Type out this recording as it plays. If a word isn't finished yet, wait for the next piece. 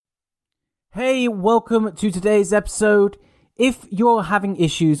Hey, welcome to today's episode. If you're having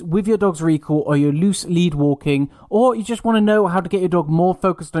issues with your dog's recall or you're loose lead walking, or you just want to know how to get your dog more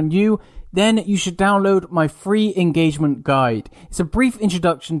focused on you, then you should download my free engagement guide. It's a brief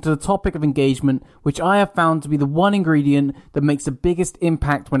introduction to the topic of engagement, which I have found to be the one ingredient that makes the biggest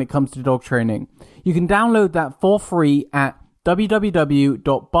impact when it comes to dog training. You can download that for free at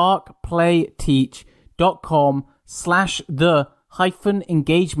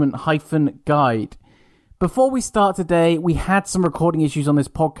www.barkplayteach.com/the-engagement-guide. Before we start today, we had some recording issues on this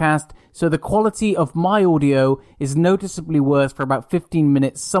podcast, so the quality of my audio is noticeably worse for about 15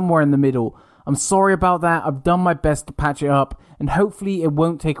 minutes, somewhere in the middle. I'm sorry about that. I've done my best to patch it up, and hopefully it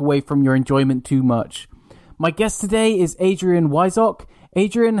won't take away from your enjoyment too much. My guest today is Adrienne Wisok.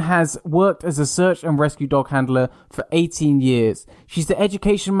 Adrienne has worked as a search and rescue dog handler for 18 years. She's the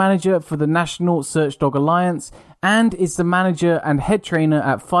education manager for the National Search Dog Alliance and is the manager and head trainer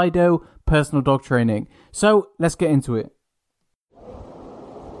at Fido Personal Dog Training. So let's get into it.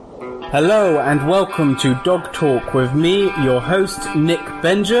 Hello and welcome to Dog Talk with me, your host, Nick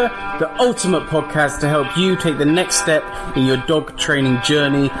Benger, the ultimate podcast to help you take the next step in your dog training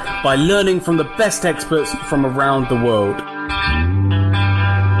journey by learning from the best experts from around the world.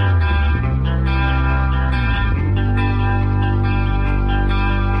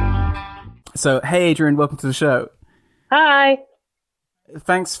 So, hey Adrienne, welcome to the show. Hi.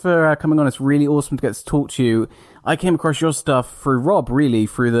 Thanks for coming on. It's really awesome to get to talk to you. I came across your stuff through Rob, really,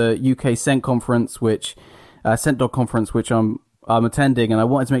 through the UK Scent conference, Scent Dog conference, which I'm attending, and I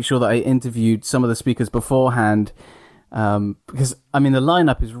wanted to make sure that I interviewed some of the speakers beforehand, because I mean the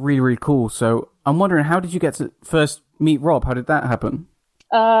lineup is really, really cool. So I'm wondering, how did you get to first meet Rob? How did that happen?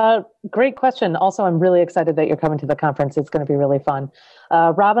 Great question. Also, I'm really excited that you're coming to the conference. It's going to be really fun.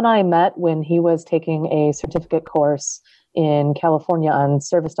 Rob and I met when he was taking a certificate course in California on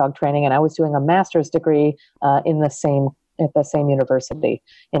service dog training, and I was doing a master's degree at the same university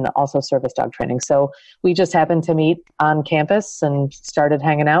in also service dog training. So we just happened to meet on campus and started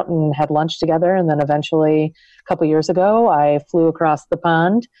hanging out and had lunch together. And then eventually, a couple years ago, I flew across the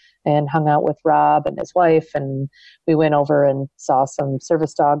pond and hung out with Rob and his wife, and we went over and saw some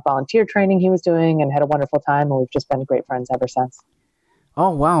service dog volunteer training he was doing and had a wonderful time, and we've just been great friends ever since.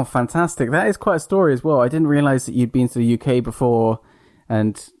 Oh, wow, fantastic. That is quite a story as well. I didn't realize that you'd been to the UK before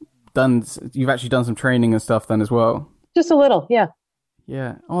and you've actually done some training and stuff then as well. Just a little, yeah.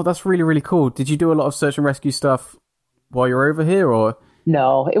 Yeah. Oh, that's really, really cool. Did you do a lot of search and rescue stuff while you're over here, or?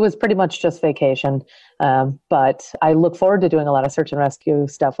 No, it was pretty much just vacation. But I look forward to doing a lot of search and rescue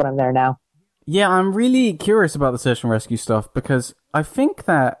stuff when I'm there now. Yeah, I'm really curious about the search and rescue stuff because I think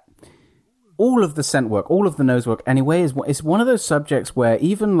that all of the scent work, all of the nose work anyway, is one of those subjects where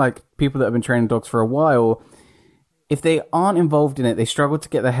even like people that have been training dogs for a while, if they aren't involved in it, they struggle to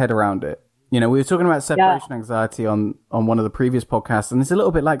get their head around it. You know, we were talking about separation anxiety on one of the previous podcasts, and it's a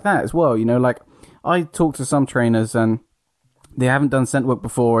little bit like that as well. You know, like I talk to some trainers and they haven't done scent work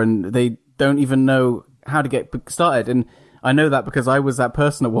before and they don't even know how to get started. And I know that because I was that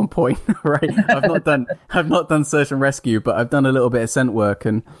person at one point, right? I've not done search and rescue, but I've done a little bit of scent work.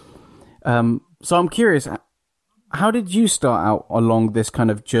 And so I'm curious, how did you start out along this kind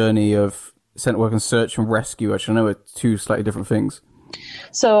of journey of scent work and search and rescue? Which I know are two slightly different things.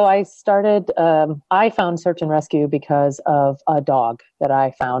 So I found search and rescue because of a dog that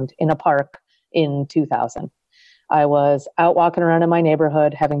I found in a park in 2000. I was out walking around in my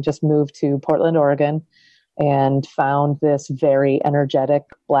neighborhood, having just moved to Portland, Oregon, and found this very energetic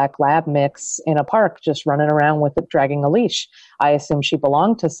black lab mix in a park, just running around with it, dragging a leash. I assumed she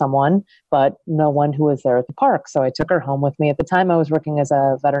belonged to someone, but no one who was there at the park. So I took her home with me. At the time, I was working as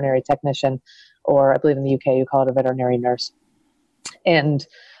a veterinary technician, or I believe in the UK, you call it a veterinary nurse. And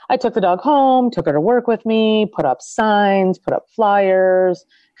I took the dog home, took her to work with me, put up signs, put up flyers,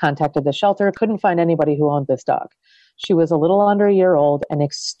 contacted the shelter, couldn't find anybody who owned this dog. She was a little under a year old and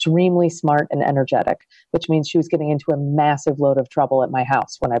extremely smart and energetic, which means she was getting into a massive load of trouble at my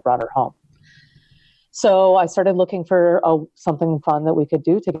house when I brought her home. So I started looking for something fun that we could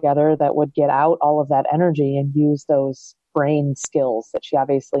do together that would get out all of that energy and use those brain skills that she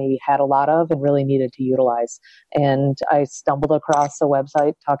obviously had a lot of and really needed to utilize. And I stumbled across a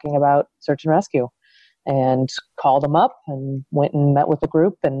website talking about search and rescue and called them up and went and met with the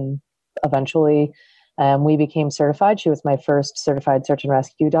group, and eventually we became certified. She was my first certified search and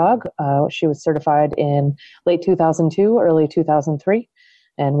rescue dog. She was certified in late 2002, early 2003.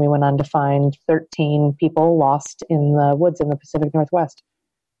 And we went on to find 13 people lost in the woods in the Pacific Northwest.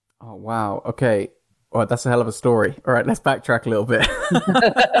 Oh, wow. Okay. Well, that's a hell of a story. All right, let's backtrack a little bit.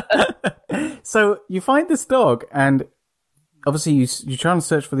 So you find this dog, and obviously you trying to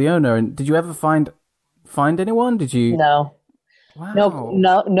search for the owner, and did you ever find anyone? Did you? No. Nope,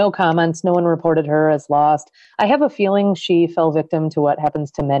 Wow. no comments. No one reported her as lost. I have a feeling she fell victim to what happens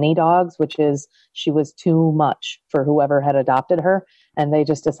to many dogs, which is she was too much for whoever had adopted her, and they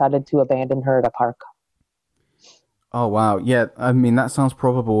just decided to abandon her at a park. Oh wow, yeah. I mean, that sounds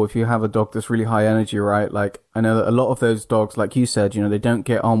probable if you have a dog that's really high energy, right? Like, I know that a lot of those dogs, like you said, they don't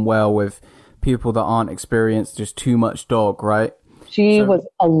get on well with people that aren't experienced. Just too much dog, right? She So, was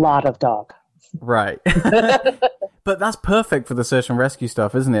a lot of dog. right. But that's perfect for the search and rescue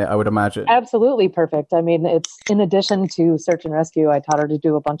stuff, isn't it? I would imagine. Absolutely perfect. I mean, it's in addition to search and rescue, I taught her to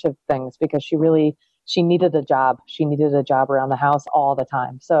do a bunch of things because she needed a job. She needed a job around the house all the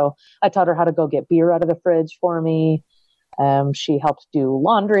time. So I taught her how to go get beer out of the fridge for me. She helped do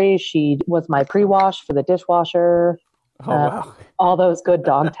laundry. She was my pre-wash for the dishwasher. Oh wow. All those good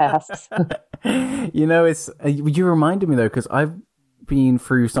dog tasks. It's you reminded me though, because I've been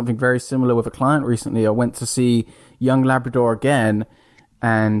through something very similar with a client recently. I went to see young Labrador again,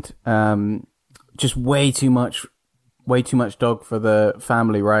 and just way too much dog for the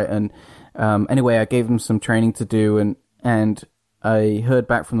family, right? And anyway, I gave them some training to do, and I heard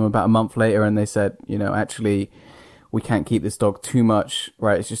back from them about a month later, and they said, actually, we can't keep this dog too much,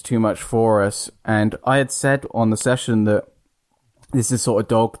 right? It's just too much for us. And I had said on the session that this is the sort of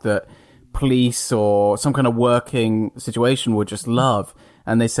dog that police or some kind of working situation would just love.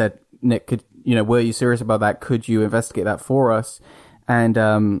 And they said, Nick, were you serious about that? Could you investigate that for us? And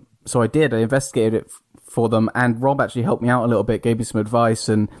so I did. I investigated it for them, and Rob actually helped me out a little bit, gave me some advice.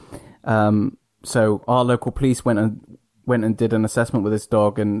 And so our local police went and did an assessment with this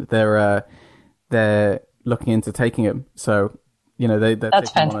dog, and they're looking into taking him. So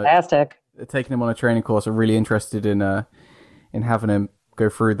That's fantastic. They're taking him on a training course. I'm really interested in having him go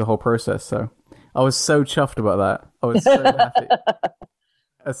through the whole process. So I was so chuffed about that. I was so happy.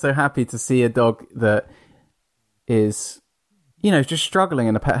 I was so happy to see a dog that is, just struggling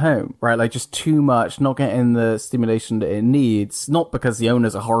in a pet home, right? Like just too much, not getting the stimulation that it needs. Not because the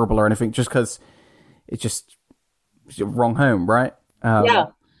owners are horrible or anything, just because it's the wrong home, right? Yeah.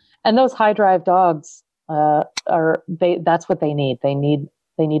 And those high drive dogs that's what they need. They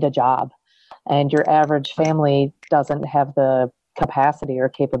need a job. And your average family doesn't have the capacity or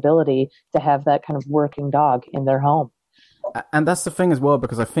capability to have that kind of working dog in their home. And that's the thing as well,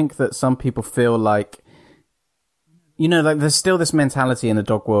 because I think that some people feel like, like there's still this mentality in the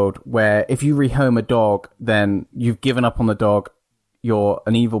dog world where if you rehome a dog, then you've given up on the dog, you're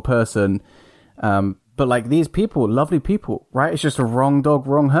an evil person. But like these people, lovely people, right? It's just a wrong dog,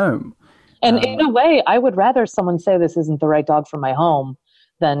 wrong home. And in a way, I would rather someone say this isn't the right dog for my home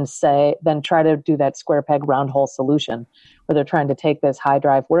than try to do that square peg round hole solution where they're trying to take this high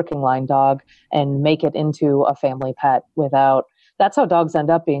drive working line dog and make it into a family pet that's how dogs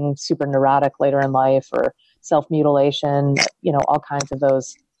end up being super neurotic later in life, or self-mutilation, all kinds of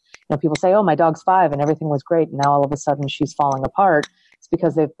those. People say, oh, my dog's 5 and everything was great, and now all of a sudden she's falling apart. It's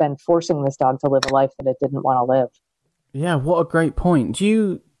because they've been forcing this dog to live a life that it didn't want to live. Yeah, what a great point. Do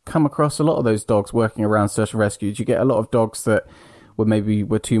you come across a lot of those dogs working around search and rescue? Do you get a lot of dogs that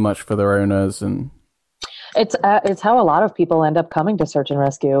were too much for their owners? And it's how a lot of people end up coming to search and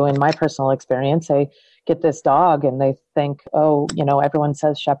rescue. In my personal experience, they get this dog and they think, oh, everyone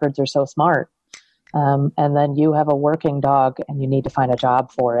says shepherds are so smart. And then you have a working dog and you need to find a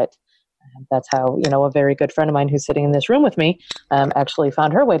job for it. And that's how, a very good friend of mine who's sitting in this room with me actually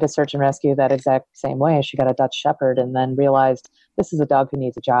found her way to search and rescue that exact same way. She got a Dutch Shepherd and then realized this is a dog who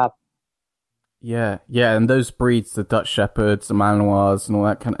needs a job. Yeah, and those breeds, the Dutch Shepherds, the Malinois, and all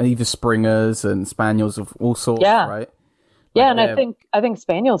that kind of, even Springers and Spaniels of all sorts, right? Yeah, and I think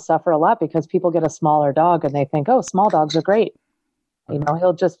Spaniels suffer a lot because people get a smaller dog and they think, oh, small dogs are great.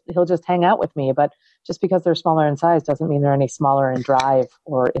 He'll just hang out with me. But just because they're smaller in size doesn't mean they're any smaller in drive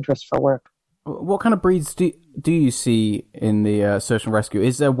or interest for work. What kind of breeds do you see in the search and rescue?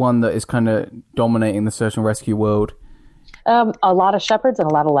 Is there one that is kind of dominating the search and rescue world? A lot of Shepherds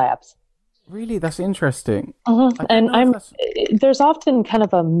and a lot of Labs. Really? That's interesting. Mm-hmm. And there's often kind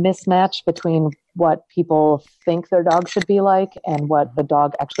of a mismatch between what people think their dog should be like and what the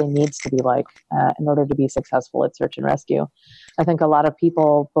dog actually needs to be like in order to be successful at search and rescue. I think a lot of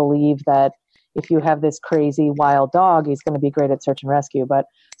people believe that if you have this crazy wild dog, he's going to be great at search and rescue. But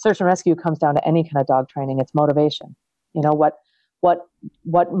search and rescue comes down to any kind of dog training. It's motivation.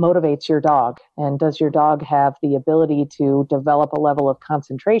 What motivates your dog, and does your dog have the ability to develop a level of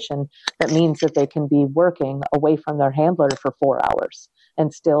concentration that means that they can be working away from their handler for 4 hours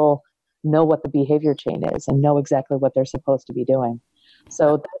and still know what the behavior chain is and know exactly what they're supposed to be doing.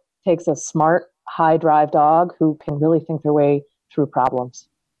 So that takes a smart, high drive dog who can really think their way through problems.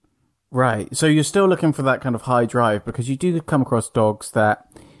 Right. So you're still looking for that kind of high drive, because you do come across dogs that,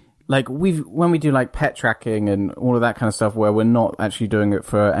 like, when we do like pet tracking and all of that kind of stuff where we're not actually doing it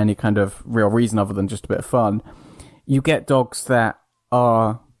for any kind of real reason other than just a bit of fun, you get dogs that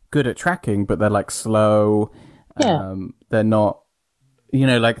are good at tracking, but they're like slow. Yeah. They're not,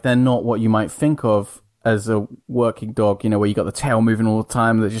 like they're not what you might think of as a working dog, where you got the tail moving all the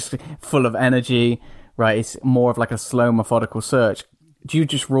time. They're just full of energy, right? It's more of like a slow, methodical search. Do you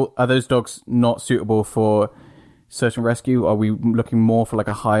just are those dogs not suitable for search and rescue? Are we looking more for like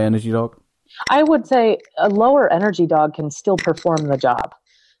a high energy dog? I would say a lower energy dog can still perform the job,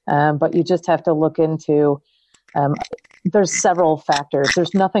 but you just have to look into. There's several factors.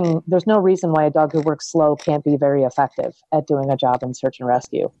 There's no reason why a dog who works slow can't be very effective at doing a job in search and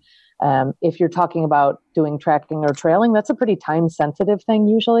rescue. If you're talking about doing tracking or trailing, that's a pretty time-sensitive thing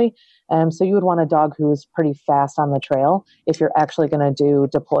usually. So you would want a dog who's pretty fast on the trail if you're actually going to do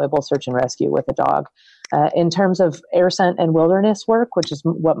deployable search and rescue with a dog. In terms of air scent and wilderness work, which is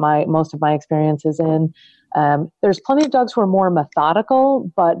what most of my experience is in, there's plenty of dogs who are more methodical,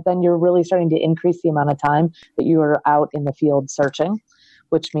 but then you're really starting to increase the amount of time that you are out in the field searching,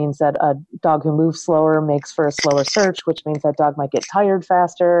 which means that a dog who moves slower makes for a slower search, which means that dog might get tired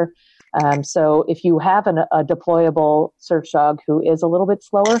faster. So if you have a deployable search dog who is a little bit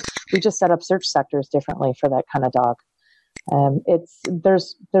slower, we just set up search sectors differently for that kind of dog.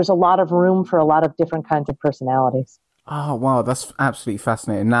 There's a lot of room for a lot of different kinds of personalities. Oh, wow. That's absolutely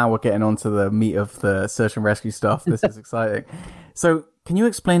fascinating. Now we're getting on to the meat of the search and rescue stuff. This is exciting. So can you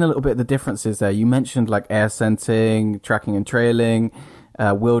explain a little bit the differences there? You mentioned like air scenting, tracking and trailing,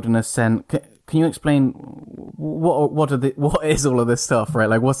 wilderness scent. Can you explain what is all of this stuff, right?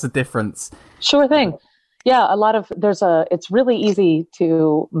 Like, what's the difference? Sure thing. Yeah, it's really easy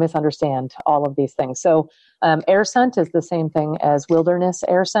to misunderstand all of these things. So air scent is the same thing as wilderness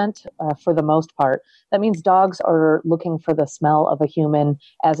air scent for the most part. That means dogs are looking for the smell of a human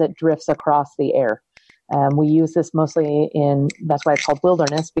as it drifts across the air. We use this mostly that's why it's called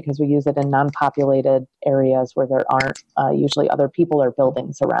wilderness, because we use it in non-populated areas where there aren't usually other people or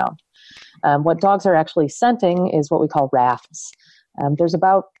buildings around. What dogs are actually scenting is what we call rafts. There's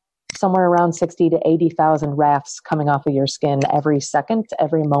about somewhere around 60 to 80,000 rafts coming off of your skin every second,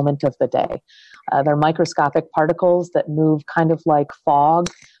 every moment of the day. They're microscopic particles that move kind of like fog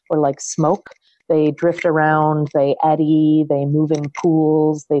or like smoke. They drift around, they eddy, they move in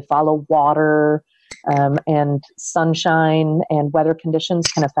pools, they follow water, and sunshine and weather conditions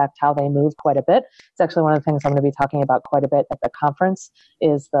can affect how they move quite a bit. It's actually one of the things I'm going to be talking about quite a bit at the conference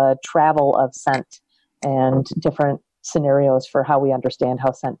is the travel of scent and different scenarios for how we understand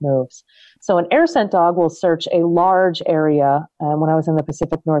how scent moves. So an air scent dog will search a large area. When I was in the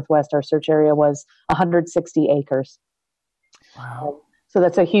Pacific Northwest, our search area was 160 acres. Wow. So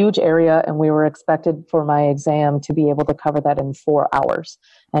that's a huge area, and we were expected for my exam to be able to cover that in 4 hours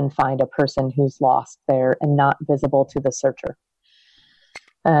and find a person who's lost there and not visible to the searcher.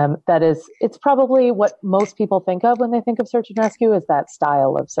 It's probably what most people think of when they think of search and rescue is that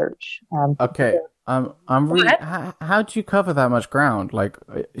style of search. Okay. I'm really. How do you cover that much ground? Like,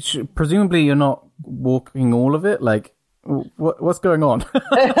 presumably you're not walking all of it. Like, what's going on?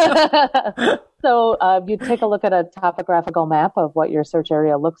 So you take a look at a topographical map of what your search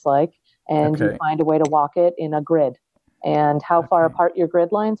area looks like, and you find a way to walk it in a grid. And how far apart your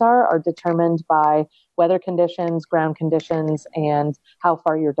grid lines are determined by weather conditions, ground conditions, and how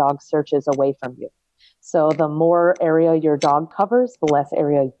far your dog searches away from you. So the more area your dog covers, the less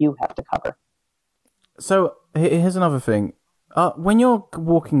area you have to cover. So here's another thing. When you're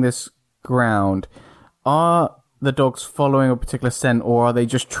walking this ground, are the dogs following a particular scent, or are they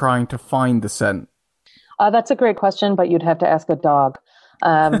just trying to find the scent? That's a great question, but you'd have to ask a dog.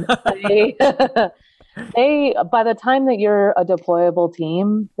 They, by the time that you're a deployable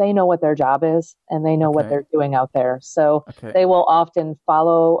team, they know what their job is and they know what they're doing out there. So they will often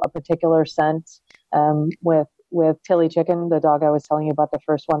follow a particular scent. With Tilly Chicken, the dog I was telling you about, the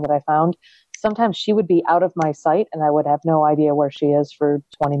first one that I found, sometimes she would be out of my sight and I would have no idea where she is for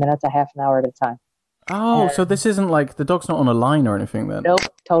 20 minutes, a half an hour at a time. Oh, so this isn't like the dog's not on a line or anything then? Nope,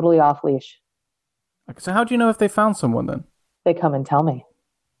 totally off leash. Okay, so how do you know if they found someone then? They come and tell me.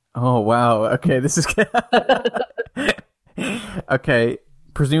 Oh, wow. Okay, this is... Okay,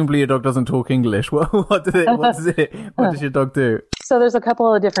 presumably your dog doesn't talk English. What does your dog do? So there's a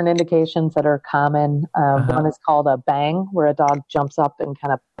couple of different indications that are common. One is called a bang, where a dog jumps up and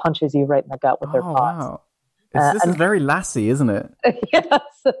kind of punches you right in the gut with their paws. Wow. This is very Lassie, isn't it?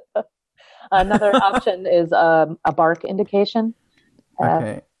 Yes. Another option is a bark indication.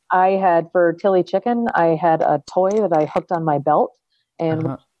 Okay. I had for Tilly Chicken, I had a toy that I hooked on my belt, and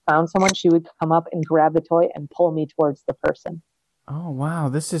when I found someone, she would come up and grab the toy and pull me towards the person. Oh wow,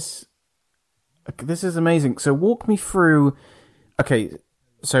 this is amazing. So walk me through. Okay,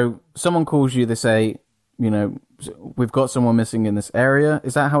 so someone calls you. They say, we've got someone missing in this area.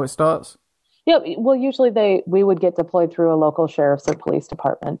 Is that how it starts? Yeah. Well, usually we would get deployed through a local sheriff's or police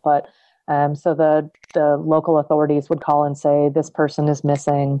department, but so the local authorities would call and say this person is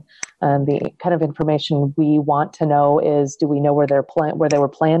missing. The kind of information we want to know is, do we know where they were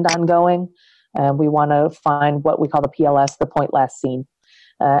planned on going? We want to find what we call the PLS, the point last seen.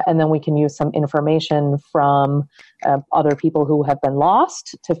 And then we can use some information from other people who have been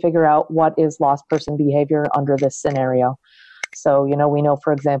lost to figure out what is lost person behavior under this scenario. So, we know,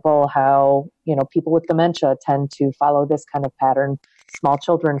 for example, how, people with dementia tend to follow this kind of pattern. Small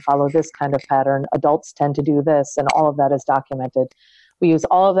children follow this kind of pattern. Adults tend to do this, and all of that is documented. We use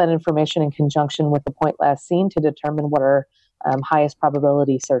all of that information in conjunction with the point last seen to determine what our highest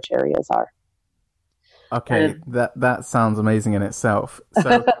probability search areas are. Okay, that sounds amazing in itself.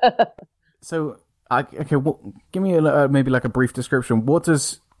 So, give me maybe like a brief description. What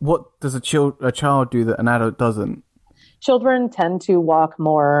does a child do that an adult doesn't? Children tend to walk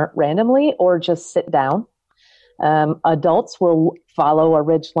more randomly or just sit down. Adults will follow a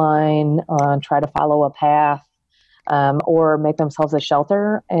ridge line, try to follow a path, or make themselves a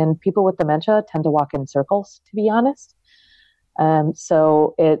shelter. And people with dementia tend to walk in circles, to be honest.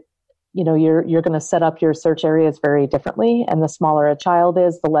 So you're going to set up your search areas very differently. And the smaller a child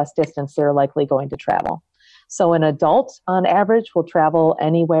is, the less distance they're likely going to travel. So an adult, on average, will travel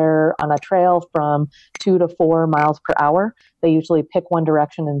anywhere on a trail from 2 to 4 miles per hour. They usually pick one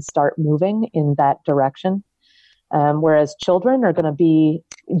direction and start moving in that direction. Whereas children are going to be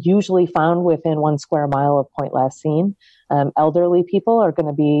usually found within 1 square mile of point last seen. Elderly people are going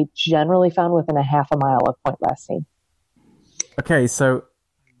to be generally found within a half a mile of point last seen. Okay, so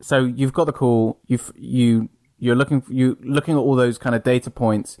you've got the call. You're looking at all those kind of data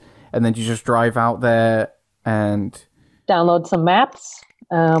points, and then you just drive out there and download some maps,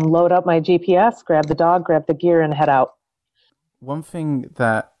 load up my GPS, grab the dog, grab the gear, and head out. One thing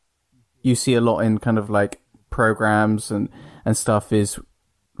that you see a lot in kind of like programs and stuff is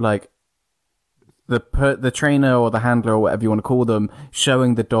like the trainer or the handler or whatever you want to call them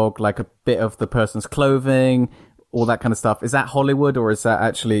showing the dog like a bit of the person's clothing, all that kind of stuff. Is that Hollywood, or is that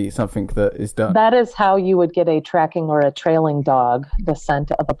actually something that is done? That is how you would get a tracking or a trailing dog, the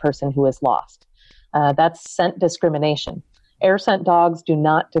scent of a person who is lost. That's scent discrimination. Air scent dogs do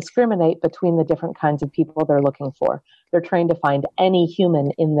not discriminate between the different kinds of people they're looking for. They're trained to find any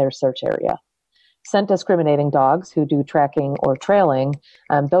human in their search area. Scent discriminating dogs who do tracking or trailing,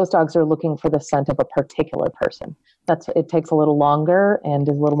 those dogs are looking for the scent of a particular person. It takes a little longer and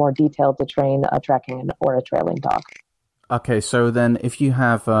is a little more detailed to train a tracking or a trailing dog. Okay, so then if you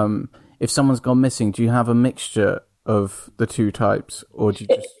have, if someone's gone missing, do you have a mixture of the two types, or do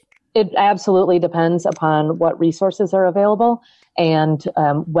you just... It absolutely depends upon what resources are available and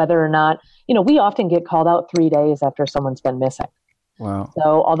whether or not, we often get called out 3 days after someone's been missing. Wow.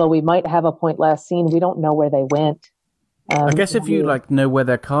 So although we might have a point last seen, we don't know where they went. I guess if you know where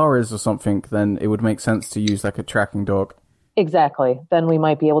their car is or something, then it would make sense to use like a tracking dog. Exactly. Then we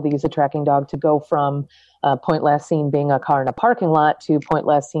might be able to use a tracking dog to go from point last seen being a car in a parking lot to point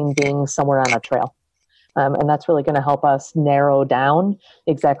last seen being somewhere on a trail. And that's really going to help us narrow down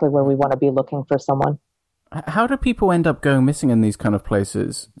exactly where we want to be looking for someone. How do people end up going missing in these kind of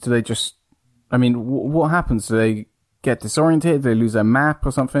places? Do they just, what happens? Do they get disoriented? Do they lose their map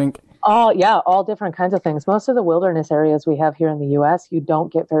or something? Oh, yeah, all different kinds of things. Most of the wilderness areas we have here in the U.S., you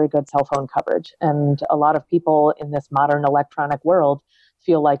don't get very good cell phone coverage. And a lot of people in this modern electronic world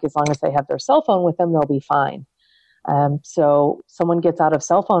feel like as long as they have their cell phone with them, they'll be fine. So someone gets out of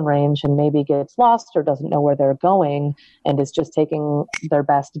cell phone range and maybe gets lost or doesn't know where they're going and is just taking their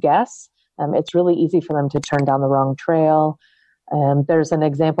best guess. It's really easy for them to turn down the wrong trail. There's an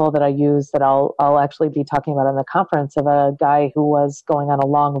example that I use that I'll actually be talking about in the conference of a guy who was going on a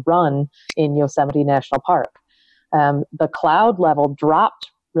long run in Yosemite National Park. The cloud level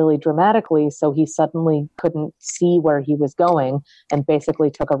dropped really dramatically, so he suddenly couldn't see where he was going and basically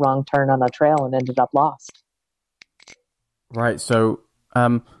took a wrong turn on a trail and ended up lost. Right. So,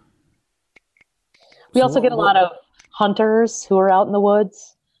 we also get a lot of hunters who are out in the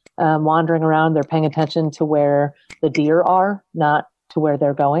woods, wandering around. They're paying attention to where the deer are, not to where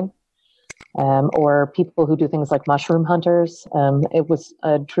they're going. Or people who do things like mushroom hunters. It was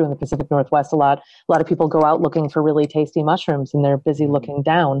true in the Pacific Northwest a lot. A lot of people go out looking for really tasty mushrooms and they're busy looking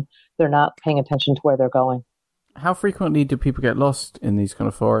down. They're not paying attention to where they're going. How frequently do people get lost in these kind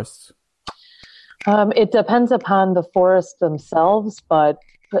of forests? It depends upon the forests themselves, but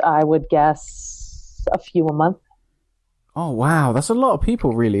I would guess a few a month. Oh, wow. That's a lot of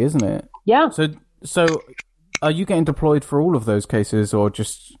people, really, isn't it? Yeah. So are you getting deployed for all of those cases or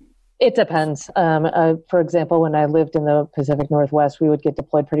just... It depends. For example, when I lived in the Pacific Northwest, we would get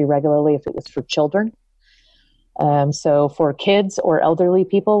deployed pretty regularly if it was for children. So for kids or elderly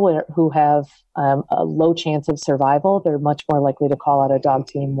people who have a low chance of survival, they're much more likely to call out a dog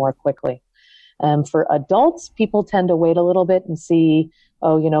team more quickly. For adults, people tend to wait a little bit and see,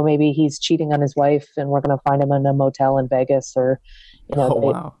 oh, maybe he's cheating on his wife and we're going to find him in a motel in Vegas, or,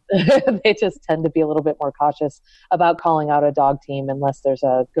 wow. they just tend to be a little bit more cautious about calling out a dog team unless there's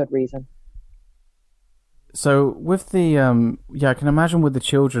a good reason. So with the, I can imagine with the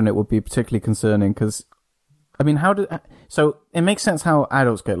children it would be particularly concerning because, I mean, so it makes sense how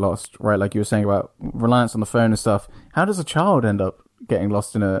adults get lost, right? Like you were saying about reliance on the phone and stuff. How does a child end up getting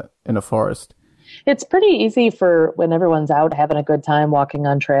lost in a forest? It's pretty easy for when everyone's out having a good time walking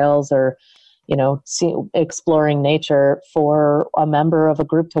on trails or, exploring nature, for a member of a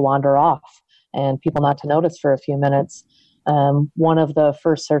group to wander off and people not to notice for a few minutes. One of the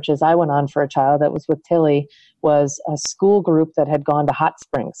first searches I went on for a child that was with Tilly was a school group that had gone to hot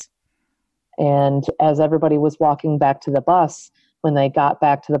springs. And as everybody was walking back to the bus, when they got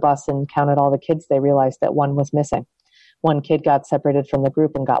back to the bus and counted all the kids, they realized that one was missing. One kid got separated from the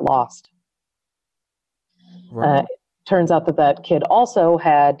group and got lost. Right. Turns out that kid also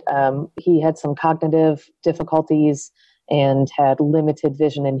had some cognitive difficulties and had limited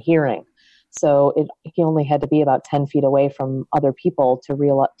vision and hearing. So he only had to be about 10 feet away from other people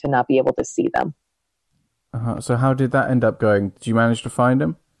to not be able to see them. Uh-huh. So how did that end up going? Did you manage to find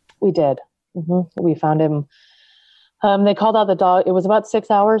him? We did. Mm-hmm. We found him. They called out the dog. It was about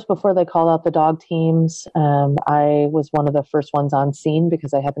 6 hours before they called out the dog teams. I was one of the first ones on scene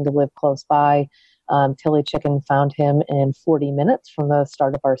because I happened to live close by. Tilly Chicken found him in 40 minutes from the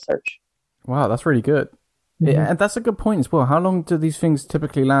start of our search. Wow, that's really good. Mm-hmm. Yeah, and that's a good point as well. How long do these things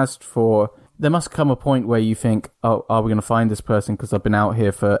typically last for? There must come a point where you think, oh, are we going to find this person because I've been out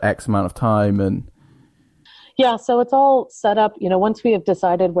here for X amount of time? And yeah, so it's all set up. Once we have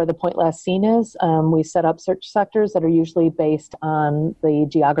decided where the point last seen is, we set up search sectors that are usually based on the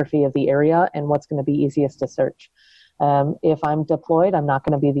geography of the area and what's going to be easiest to search. If I'm deployed, I'm not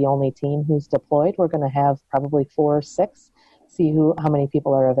going to be the only team who's deployed. We're going to have probably 4 or 6, see how many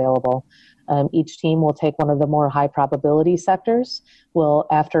people are available. Each team will take one of the more high probability sectors.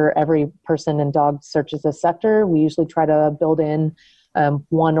 After every person and dog searches a sector, we usually try to build in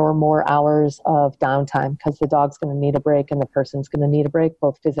 1 or more hours of downtime because the dog's going to need a break and the person's going to need a break,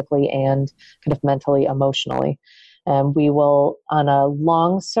 both physically and kind of mentally, emotionally. We will, on a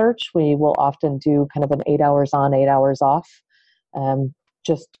long search, we will often do kind of an 8 hours on, 8 hours off,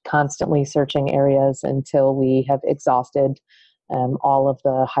 just constantly searching areas until we have exhausted all of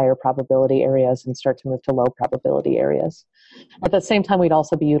the higher probability areas and start to move to low probability areas. At the same time, we'd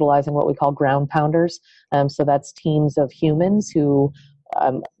also be utilizing what we call ground pounders. So that's teams of humans who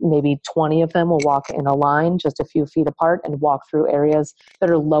maybe 20 of them will walk in a line just a few feet apart and walk through areas that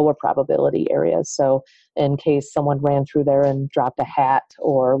are lower probability areas. So in case someone ran through there and dropped a hat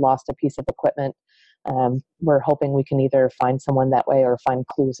or lost a piece of equipment, we're hoping we can either find someone that way or find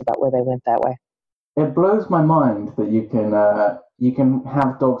clues about where they went that way. It blows my mind that you can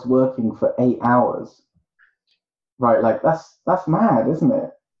have dogs working for 8 hours. Right, like that's mad, isn't it?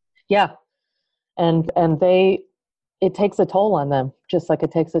 Yeah. And it takes a toll on them, just like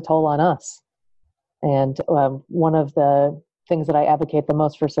it takes a toll on us. And one of the things that I advocate the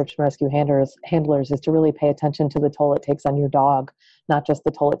most for search and rescue handlers is to really pay attention to the toll it takes on your dog, not just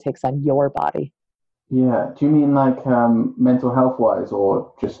the toll it takes on your body. Yeah. Do you mean like mental health wise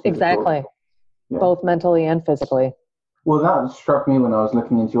or just physical? Exactly. Yeah. Both mentally and physically. Well, that struck me when I was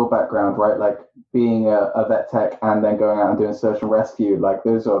looking into your background, right? Like being a vet tech and then going out and doing search and rescue, like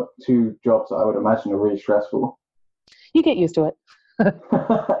those are 2 jobs that I would imagine are really stressful. You get used to it.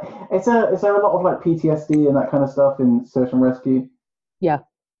 Is there a lot of like PTSD and that kind of stuff in search and rescue? Yeah.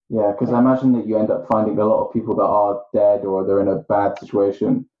 Yeah, because I imagine that you end up finding a lot of people that are dead or they're in a bad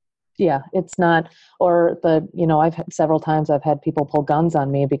situation. Yeah, it's not, or I've had several times I've had people pull guns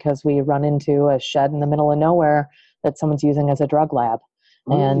on me because we run into a shed in the middle of nowhere that someone's using as a drug lab.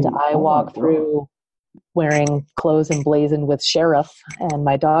 Really? And I walk through wearing clothes emblazoned with sheriff, and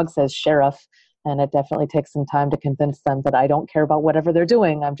my dog says sheriff, and it definitely takes some time to convince them that I don't care about whatever they're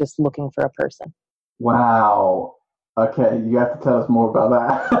doing. I'm just looking for a person. Wow. Okay, you have to tell us more about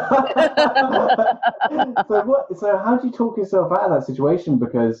that. So how do you talk yourself out of that situation?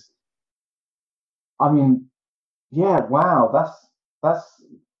 Because, I mean, Yeah, wow, that's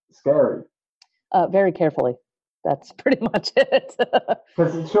scary. Very carefully. That's pretty much it.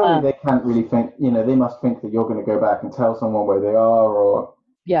 Because surely uh, they can't really think, they must think that you're going to go back and tell someone where they are, or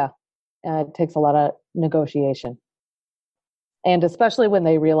yeah, it takes a lot of negotiation, and especially when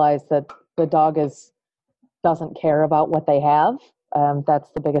they realize that the dog is doesn't care about what they have.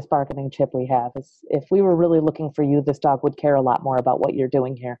 That's the biggest bargaining chip we have. Is if we were really looking for you, this dog would care a lot more about what you're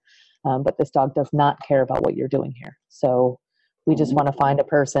doing here. But this dog does not care about what you're doing here. So we just want to find a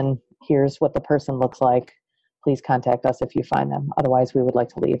person. Here's what the person looks like. Please contact us if you find them. Otherwise, we would like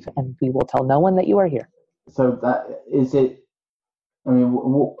to leave, and we will tell no one that you are here. so that is it. I mean,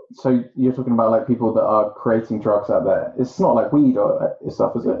 so you're talking about like people that are creating drugs out there. It's not like weed or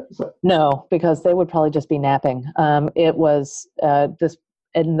stuff, is it? So, No, because they would probably just be napping. It was this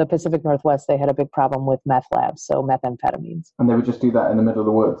in the Pacific Northwest. They had a big problem with meth labs, so methamphetamines. and they would just do that in the middle of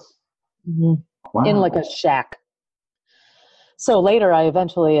the woods. Hmm. In like Wow. a shack. So later, I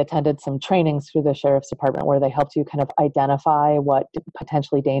eventually attended some trainings through the sheriff's department where they helped you kind of identify what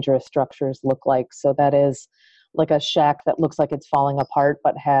potentially dangerous structures look like. So that is like a shack that looks like it's falling apart,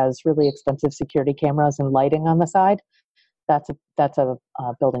 but has really expensive security cameras and lighting on the side. That's a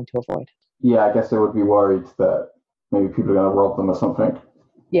building to avoid. Yeah, I guess they would be worried that maybe people are going to rob them or something.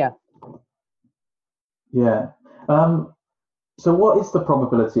 Yeah. Yeah. Um, so what is the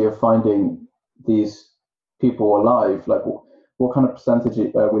probability of finding these people alive? Like, what kind of percentage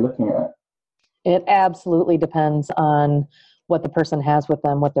are we looking at? It absolutely depends on what the person has with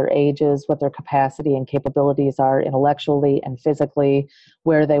them, what their age is, what their capacity and capabilities are intellectually and physically,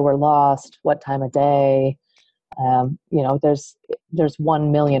 where they were lost, what time of day. There's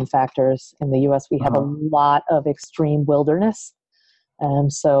 1 million factors in the U.S. We have a Uh-huh. lot of extreme wilderness.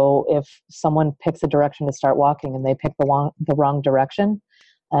 So if someone picks a direction to start walking and they pick the wrong direction,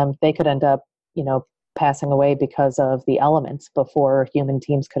 they could end up, passing away because of the elements before human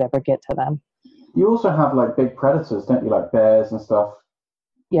teams could ever get to them. You also have like big predators, don't you? Like bears and stuff.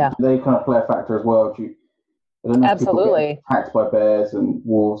 Yeah, They kind of play a factor as well. I don't know if people get absolutely. attacked by bears and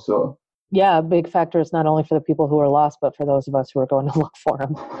wolves or. Yeah, a big factor is not only for the people who are lost, but for those of us who are going to look for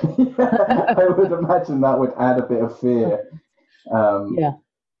them. Yeah, I would imagine that would add a bit of fear. Um, Yeah.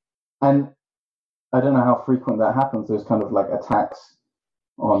 and I don't know how frequent that happens. Those kind of like attacks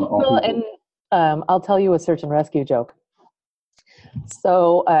on Well, people. and I'll tell you a search and rescue joke.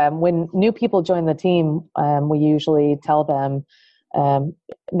 So when new people join the team, we usually tell them, um,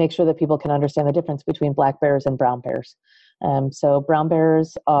 make sure that people can understand the difference between black bears and brown bears. So black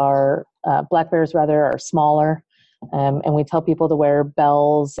bears rather are smaller. And we tell people to wear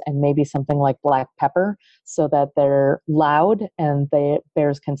bells and maybe something like black pepper so that they're loud and the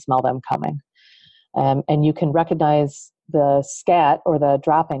bears can smell them coming. And you can recognize the scat or the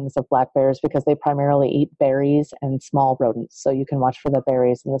droppings of black bears because they primarily eat berries and small rodents. So you can watch for the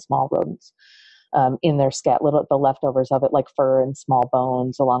berries and the small rodents in their scat, the leftovers of it, like fur and small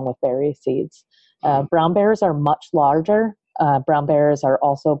bones, along with berry seeds. Brown bears are much larger. Brown bears are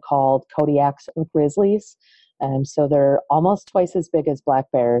also called Kodiaks or grizzlies. So they're almost twice as big as black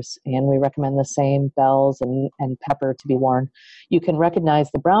bears, and we recommend the same bells and pepper to be worn. You can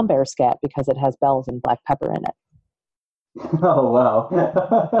recognize the brown bear scat because it has bells and black pepper in it. Oh wow.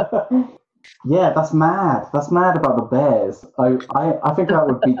 Yeah, that's mad. That's mad about the bears. I think that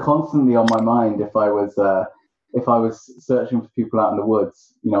would be constantly on my mind if I was searching for people out in the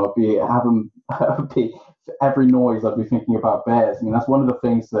woods. I'd be having I'd be every noise I'd be thinking about bears. I mean, that's one of the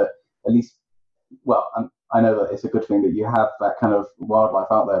things that at least I know that it's a good thing that you have that kind of wildlife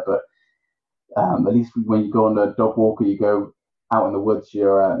out there, but at least when you go on a dog walk or you go out in the woods,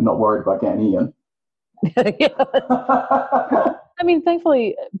 you're not worried about getting eaten. I mean,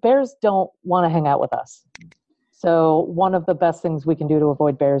 thankfully, bears don't want to hang out with us. So one of the best things we can do to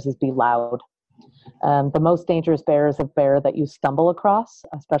avoid bears is be loud. The most dangerous bear is a bear that you stumble across,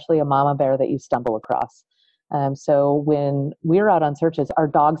 especially a mama bear that you stumble across. So when we're out on searches, our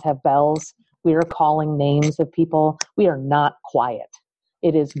dogs have bells. We are calling names of people. We are not quiet.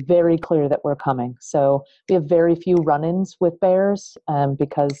 It is very clear that we're coming. So we have very few run-ins with bears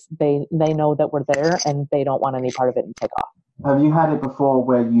because they know that we're there and they don't want any part of it and take off. Have you had it before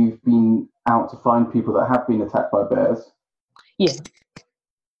where you've been out to find people that have been attacked by bears? Yeah.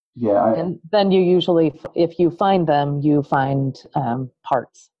 Yeah, And then you usually, if you find them, you find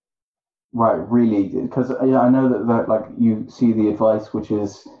parts. right, really, because I know that like you see the advice, which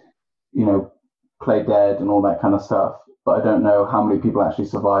is, play dead and all that kind of stuff, but I don't know how many people actually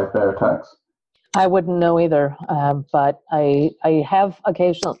survive bear attacks. I wouldn't know either, but I have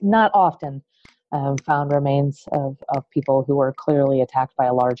occasionally, not often, found remains of people who were clearly attacked by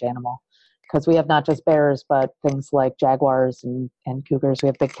a large animal. because we have not just bears, but things like jaguars and cougars. We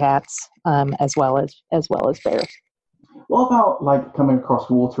have big cats, as well as bears. What about like coming across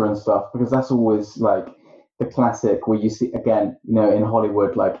water and stuff? Because that's always like the classic where you see again, in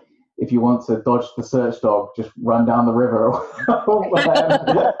Hollywood, like if you want to dodge the search dog, just run down the river or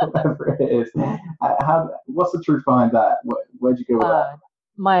whatever it is. What's the truth behind that? Where'd you go with that?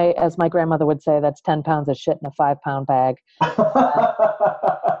 As my grandmother would say, that's 10 pounds of shit in a 5-pound bag.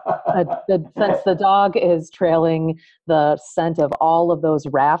 Since the dog is trailing the scent of all of those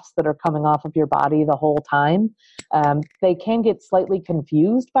rafts that are coming off of your body the whole time, they can get slightly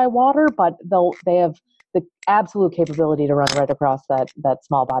confused by water, but they have the absolute capability to run right across that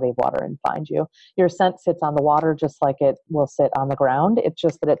small body of water and find you. Your scent sits on the water just like it will sit on the ground. It's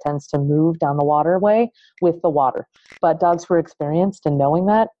just that it tends to move down the waterway with the water. But dogs who are experienced in knowing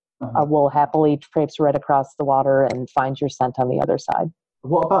that will happily traipse right across the water and find your scent on the other side.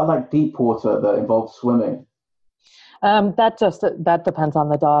 What about like deep water that involves swimming? That depends on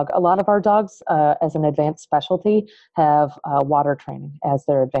the dog. A lot of our dogs, as an advanced specialty, have water training as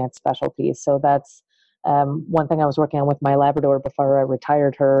their advanced specialty. So that's one thing I was working on with my Labrador before I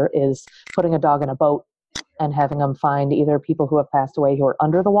retired her is putting a dog in a boat and having them find either people who have passed away who are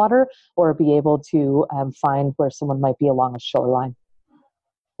under the water or be able to find where someone might be along a shoreline.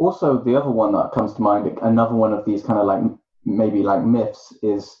 Also, the other one that comes to mind, another one of these kind of like maybe like myths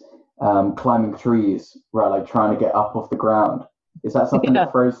is climbing trees, right? Like trying to get up off the ground. Is that something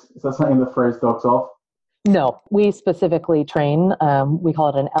that throws dogs off? No, we specifically train. We call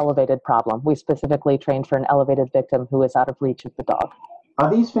it an elevated problem. We specifically train for an elevated victim who is out of reach of the dog. Are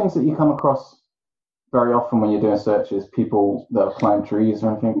these things that you come across very often when you're doing searches? People that have climbed trees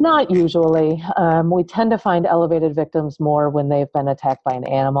or anything? Not usually. We tend to find elevated victims more when they've been attacked by an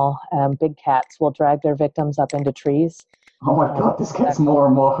animal. Big cats will drag their victims up into trees. Oh my God, this gets more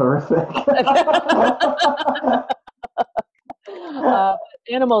and more horrific.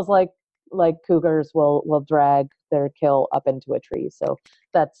 Animals like cougars will drag their kill up into a tree. So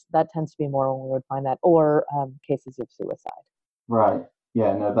that tends to be more when we would find that, or cases of suicide. Right.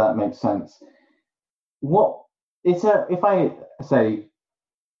 Yeah, no, that makes sense. If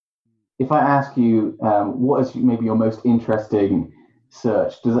I ask you, what is maybe your most interesting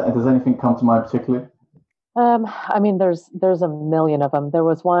search? Does anything come to mind particularly? I mean, there's a million of them. There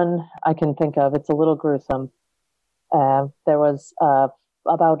was one I can think of. It's a little gruesome. There was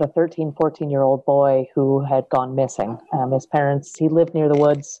about a 13, 14-year-old boy who had gone missing. He lived near the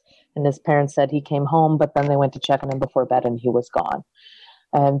woods, and his parents said he came home, but then they went to check on him before bed, and he was gone.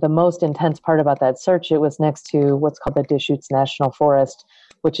 And the most intense part about that search, it was next to what's called the Deschutes National Forest,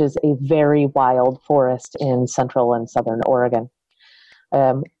 which is a very wild forest in central and southern Oregon.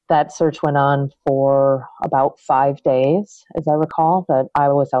 That search went on for about 5 days, as I recall, that I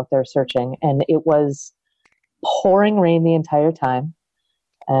was out there searching, and it was pouring rain the entire time,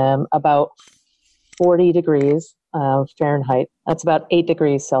 about 40 degrees Fahrenheit. That's about 8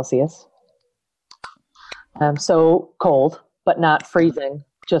 degrees Celsius. So cold, but not freezing,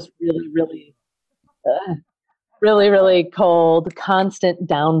 just really, really, really, really cold, constant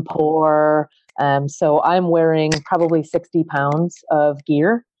downpour. So I'm wearing probably 60 pounds of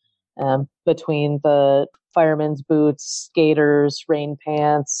gear between the fireman's boots, skaters, rain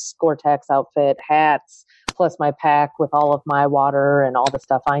pants, Gore-Tex outfit, hats, plus my pack with all of my water and all the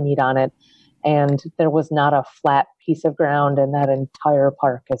stuff I need on it. And there was not a flat piece of ground in that entire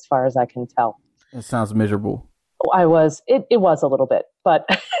park as far as I can tell. It sounds miserable. It was a little bit, but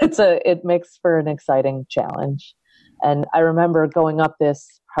it makes for an exciting challenge. And I remember going up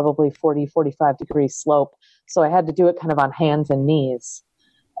this probably 40, 45 degree slope. So I had to do it kind of on hands and knees.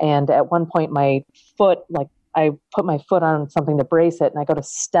 And at one point my foot, I put my foot on something to brace it and I go to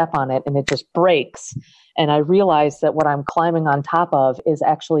step on it and it just breaks. And I realized that what I'm climbing on top of is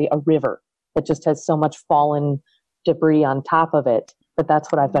actually a river that just has so much fallen debris on top of it. But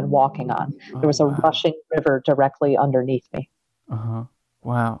that's what I've been walking on. There was a rushing river directly underneath me. Uh-huh.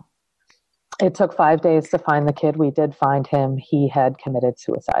 Wow. It took 5 days to find the kid. We did find him. He had committed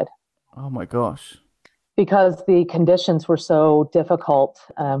suicide. Oh my gosh. Because the conditions were so difficult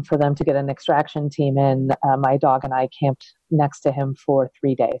for them to get an extraction team in, my dog and I camped next to him for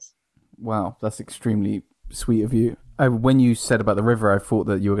 3 days. Wow, that's extremely sweet of you. When you said about the river, I thought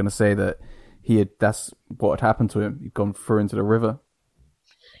that you were going to say that that's what had happened to him. He'd gone through into the river.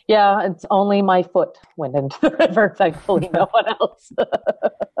 Yeah, it's only my foot went into the river. Thankfully, no one else.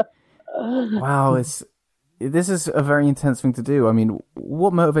 Wow, this is a very intense thing to do. I mean,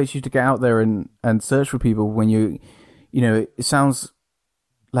 what motivates you to get out there and search for people when it sounds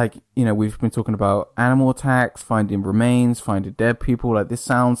like, we've been talking about animal attacks, finding remains, finding dead people. Like, this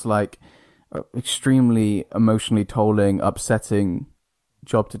sounds like extremely emotionally tolling, upsetting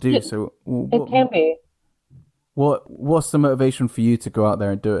job to do. So it can be. What's the motivation for you to go out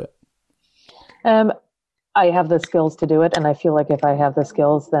there and do it? I have the skills to do it, and I feel like if I have the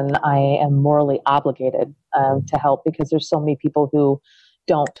skills, then I am morally obligated to help, because there's so many people who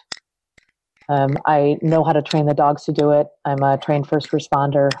don't. I know how to train the dogs to do it. I'm a trained first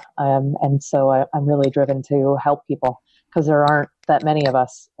responder, and so I'm really driven to help people, because there aren't that many of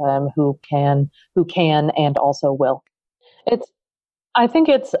us who can and also will.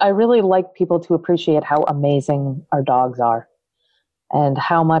 I really like people to appreciate how amazing our dogs are, and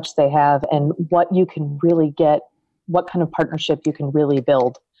how much they have, and what you can really get, what kind of partnership you can really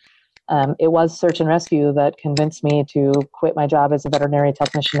build. It was search and rescue that convinced me to quit my job as a veterinary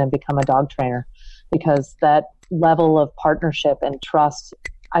technician and become a dog trainer, because that level of partnership and trust,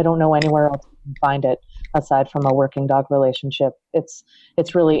 I don't know anywhere else you can find it aside from a working dog relationship. It's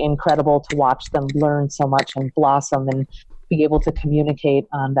really incredible to watch them learn so much and blossom and be able to communicate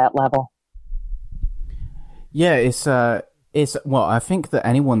on that level. Yeah, it's well, I think that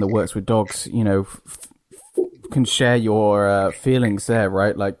anyone that works with dogs, can share your feelings there,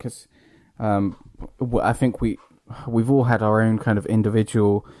 right? Like, 'cause I think we've all had our own kind of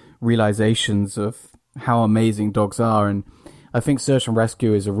individual realizations of how amazing dogs are, and I think search and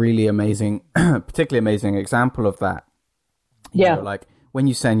rescue is a really amazing, particularly amazing example of that. You know, like when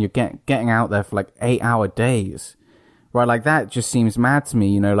you saying you're getting out there for like 8-hour days, right? Like that just seems mad to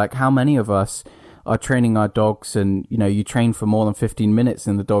me. Like how many of us are training our dogs, and you train for more than 15 minutes,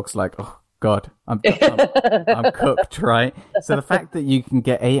 and the dog's like, oh God, I'm cooked, right? So the fact that you can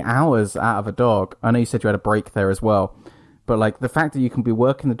get 8 hours out of a dog, I know you said you had a break there as well, but like the fact that you can be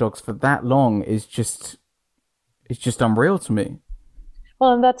working the dogs for that long is just unreal to me.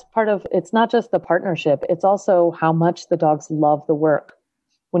 Well, and that's part of, it's not just the partnership, it's also how much the dogs love the work.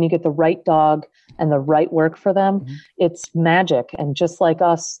 When you get the right dog and the right work for them, it's magic. And just like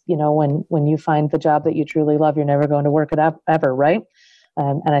us, when you find the job that you truly love, you're never going to work it up ever, right?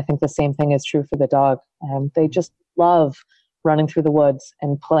 And I think the same thing is true for the dog. They just love running through the woods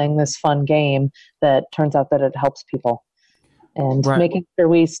and playing this fun game that turns out that it helps people. And making sure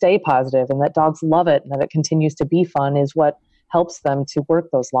we stay positive and that dogs love it and that it continues to be fun is what helps them to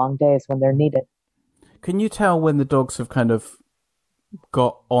work those long days when they're needed. Can you tell when the dogs have kind of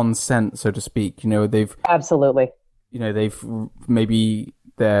got on scent, so to speak? They've absolutely. They've got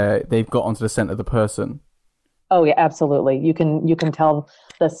onto the scent of the person. Oh yeah, absolutely. You can tell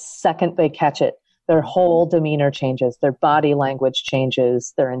the second they catch it. Their whole demeanor changes, their body language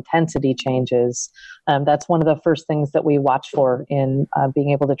changes, their intensity changes. That's one of the first things that we watch for in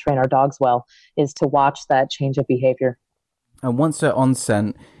being able to train our dogs well, is to watch that change of behavior. And once they're on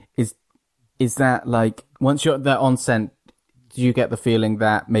scent, is that like, once they're on scent, do you get the feeling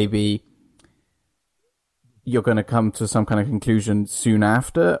that maybe you're going to come to some kind of conclusion soon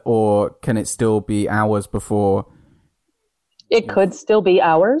after, or can it still be hours before? It could still be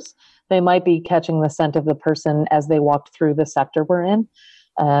hours. They might be catching the scent of the person as they walked through the sector we're in.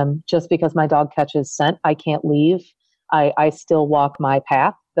 Just because my dog catches scent, I can't leave. I still walk my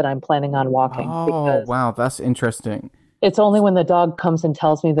path that I'm planning on walking. Oh, wow. That's interesting. It's only when the dog comes and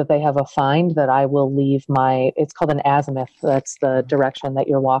tells me that they have a find that I will leave it's called an azimuth. That's the direction that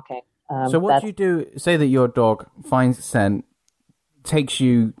you're walking. So what do you do? Say that your dog finds scent, takes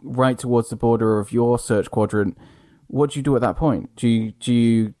you right towards the border of your search quadrant. What do you do at that point? Do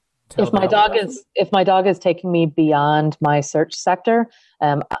you tell if my dog is taking me beyond my search sector,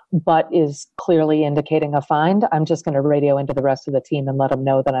 but is clearly indicating a find, I'm just going to radio into the rest of the team and let them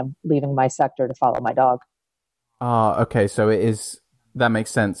know that I'm leaving my sector to follow my dog. Okay. So that makes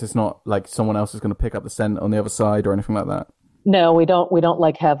sense. It's not like someone else is going to pick up the scent on the other side or anything like that. No, we don't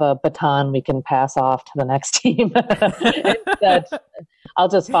like have a baton we can pass off to the next team. Instead, I'll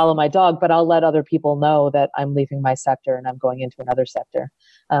just follow my dog, but I'll let other people know that I'm leaving my sector and I'm going into another sector.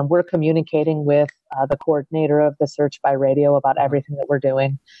 We're communicating with the coordinator of the search by radio about everything that we're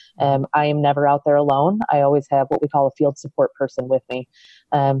doing. I am never out there alone. I always have what we call a field support person with me.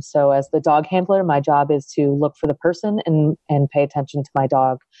 So as the dog handler, my job is to look for the person and pay attention to my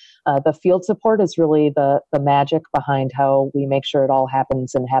dog. The field support is really the magic behind how we make sure it all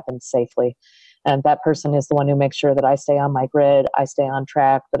happens and happens safely. And that person is the one who makes sure that I stay on my grid, I stay on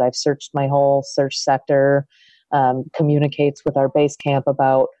track, that I've searched my whole search sector, communicates with our base camp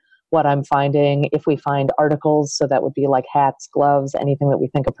about what I'm finding. If we find articles, so that would be like hats, gloves, anything that we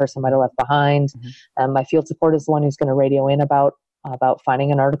think a person might have left behind. My field support is the one who's going to radio in about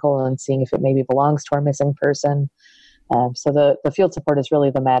finding an article and seeing if it maybe belongs to our missing person. So the field support is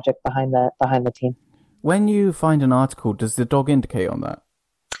really the magic behind the team. When you find an article, does the dog indicate on that?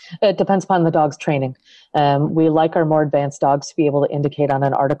 It depends upon the dog's training. We like our more advanced dogs to be able to indicate on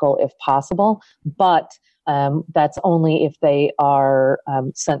an article if possible, but that's only if they are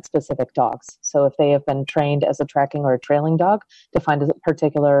scent-specific dogs. So if they have been trained as a tracking or a trailing dog to find a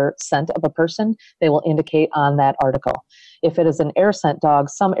particular scent of a person, they will indicate on that article. If it is an air scent dog,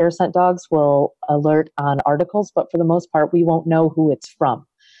 some air scent dogs will alert on articles, but for the most part, we won't know who it's from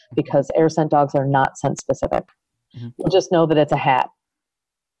because air scent dogs are not scent-specific. Mm-hmm. We'll just know that it's a hat.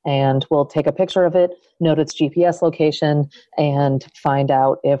 And we'll take a picture of it, note its GPS location, and find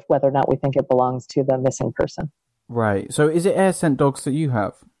out if whether or not we think it belongs to the missing person. Right. So is it air scent dogs that you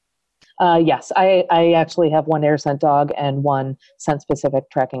have? Yes. I actually have one air scent dog and one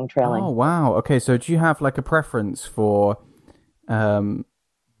scent-specific tracking trailing. Oh, wow. Okay, so do you have like a preference for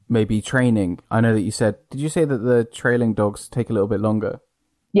maybe training? I know that you said, did you say that the trailing dogs take a little bit longer?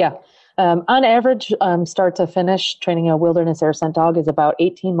 Yeah. On average, start to finish, training a wilderness air scent dog is about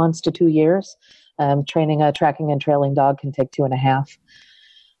 18 months to 2 years. Training a tracking and trailing dog can take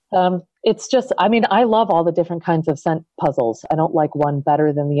 2.5. It's just, I mean, I love all the different kinds of scent puzzles. I don't like one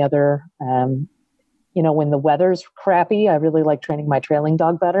better than the other. When the weather's crappy, I really like training my trailing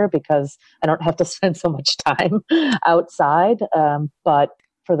dog better because I don't have to spend so much time outside. But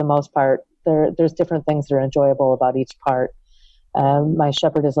for the most part, there's different things that are enjoyable about each part. My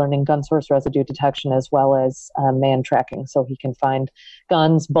shepherd is learning gun source residue detection as well as man tracking, so he can find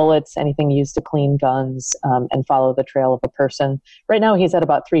guns, bullets, anything used to clean guns, and follow the trail of a person. Right now he's at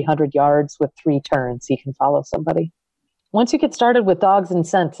about 300 yards with 3 turns. He can follow somebody. Once you get started with dogs and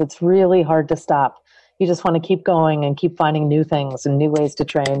scents, it's really hard to stop. You just want to keep going and keep finding new things and new ways to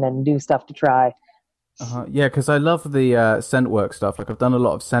train and new stuff to try. Yeah, because I love the scent work stuff. Like I've done a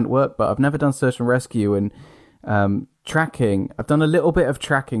lot of scent work, but I've never done search and rescue and tracking. I've done a little bit of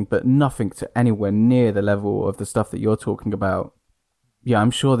tracking, but nothing to anywhere near the level of the stuff that you're talking about. Yeah,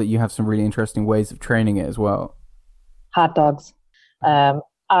 I'm sure that you have some really interesting ways of training it as well. Hot dogs.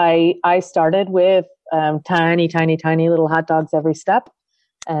 I started with tiny little hot dogs every step,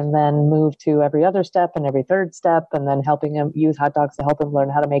 and then moved to every other step and every third step, and then helping him use hot dogs to help him learn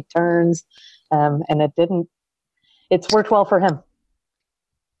how to make turns. And it's worked well for him.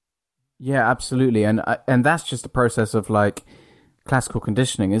 Yeah, absolutely. And that's just a process of like classical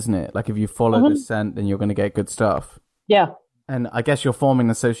conditioning, isn't it? Like if you follow the scent, then you're going to get good stuff. Yeah. And I guess you're forming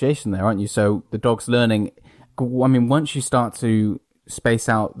an association there, aren't you? So the dog's learning. I mean, once you start to space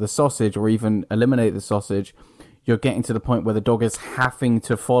out the sausage or even eliminate the sausage, you're getting to the point where the dog is having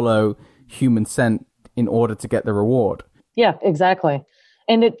to follow human scent in order to get the reward. Yeah, exactly.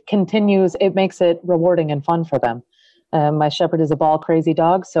 And it makes it rewarding and fun for them. My shepherd is a ball crazy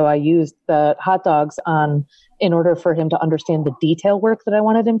dog, so I used the hot dogs in order for him to understand the detail work that I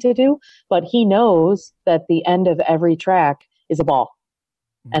wanted him to do. But he knows that the end of every track is a ball,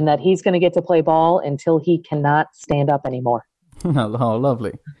 and that he's going to get to play ball until he cannot stand up anymore. Oh,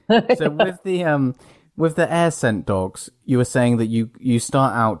 lovely. So with the air scent dogs, you were saying that you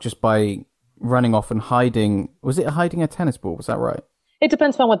start out just by running off and hiding. Was it hiding a tennis ball? Was that right? It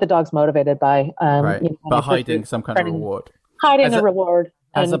depends on what the dog's motivated by. Right, but hiding some kind of reward. Hiding a reward.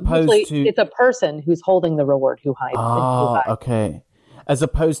 As opposed to... It's a person who's holding the reward who hides. Oh, okay. As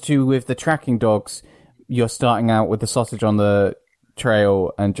opposed to with the tracking dogs, you're starting out with the sausage on the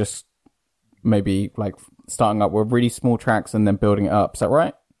trail and just maybe like starting up with really small tracks and then building it up. Is that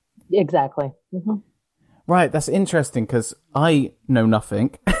right? Exactly. Mm-hmm. Right, that's interesting because I know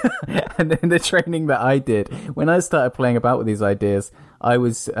nothing. And in the training that I did, when I started playing about with these ideas, I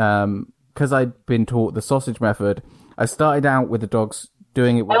was, because I'd been taught the sausage method, I started out with the dogs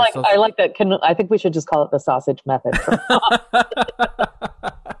doing it with I like that. I think we should just call it the sausage method.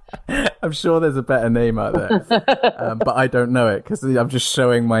 I'm sure there's a better name out there, but I don't know it because I'm just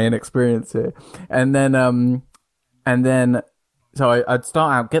showing my inexperience here. And then, so I'd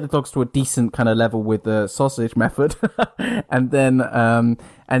start out, get the dogs to a decent kind of level with the sausage method, and then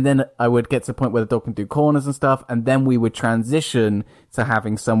I would get to the point where the dog can do corners and stuff, and then we would transition to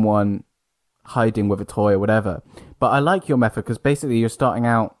having someone hiding with a toy or whatever. But I like your method because basically you're starting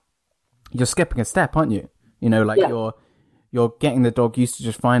out, you're skipping a step, aren't you? You know, like you're getting the dog used to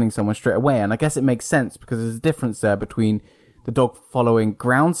just finding someone straight away, and I guess it makes sense because there's a difference there between the dog following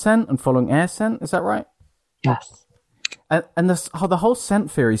ground scent and following air scent. Is that right? Yes. And the whole scent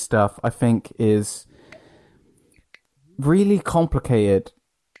theory stuff, I think, is really complicated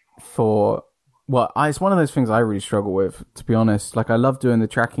for... Well, it's one of those things I really struggle with, to be honest. Like, I love doing the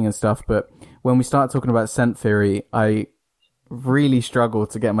tracking and stuff, but when we start talking about scent theory, I really struggle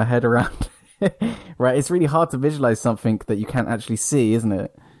to get my head around it. Right? It's really hard to visualize something that you can't actually see, isn't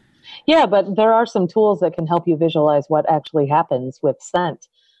it? Yeah, but there are some tools that can help you visualize what actually happens with scent.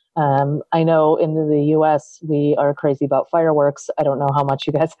 I know in the US, we are crazy about fireworks. I don't know how much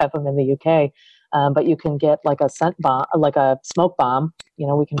you guys have them in the UK, but you can get like a scent bomb, like a smoke bomb.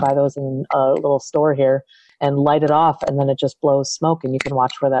 We can buy those in a little store here and light it off, and then it just blows smoke, and you can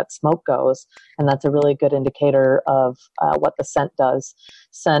watch where that smoke goes. And that's a really good indicator of what the scent does.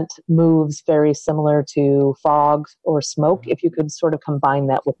 Scent moves very similar to fog or smoke if you could sort of combine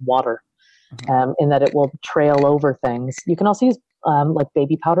that with water, in that it will trail over things. You can also use like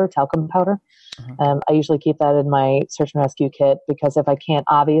baby powder, talcum powder. I usually keep that in my search and rescue kit because if I can't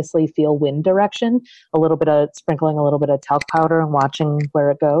obviously feel wind direction, sprinkling a little bit of talc powder and watching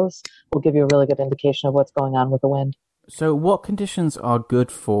where it goes will give you a really good indication of what's going on with the wind. So what conditions are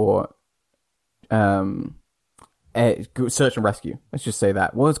good for search and rescue? Let's just say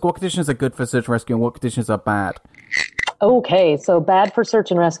that. What conditions are good for search and rescue and what conditions are bad? Okay, so bad for search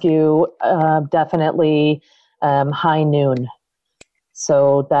and rescue, definitely high noon.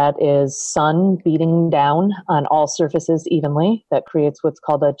 So that is sun beating down on all surfaces evenly. That creates what's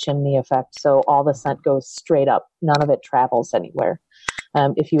called a chimney effect. So all the scent goes straight up. None of it travels anywhere.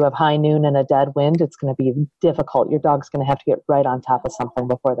 If you have high noon and a dead wind, it's going to be difficult. Your dog's going to have to get right on top of something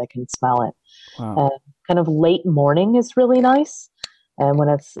before they can smell it. Wow. Kind of late morning is really nice. And when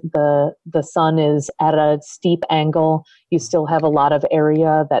it's the sun is at a steep angle, you still have a lot of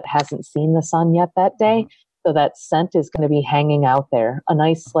area that hasn't seen the sun yet that day. So that scent is going to be hanging out there. A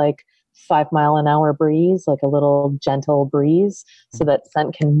nice 5 mile an hour breeze, like a little gentle breeze, so that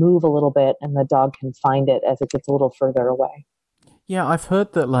scent can move a little bit and the dog can find it as it gets a little further away. Yeah, I've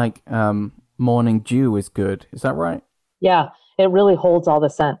heard that morning dew is good. Is that right? Yeah, it really holds all the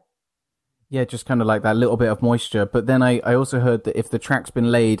scent. Yeah, just kind of like that little bit of moisture. But then I also heard that if the track's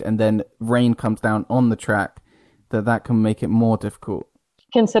been laid and then rain comes down on the track, that can make it more difficult.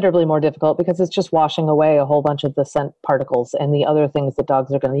 Considerably more difficult because it's just washing away a whole bunch of the scent particles and the other things that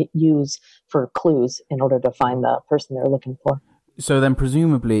dogs are going to use for clues in order to find the person they're looking for. So then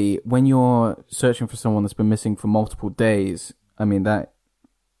presumably when you're searching for someone that's been missing for multiple days,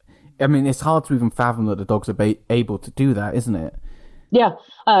 it's hard to even fathom that the dogs are able to do that, isn't it? Yeah,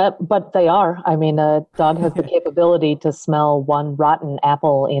 but they are. A dog has the capability to smell one rotten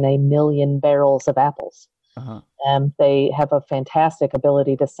apple in 1 million barrels of apples. They have a fantastic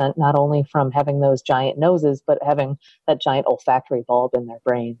ability to scent not only from having those giant noses, but having that giant olfactory bulb in their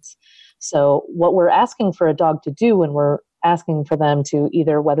brains. So what we're asking for a dog to do when we're asking for them to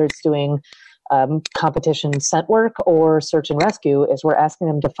either, whether it's doing competition scent work or search and rescue, is we're asking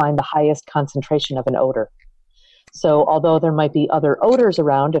them to find the highest concentration of an odor. So although there might be other odors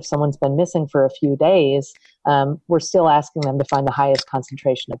around, if someone's been missing for a few days, we're still asking them to find the highest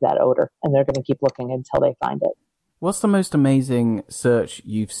concentration of that odor, and they're going to keep looking until they find it. What's the most amazing search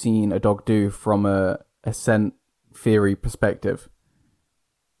you've seen a dog do from a scent theory perspective?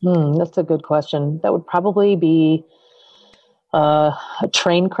 That's a good question. That would probably be a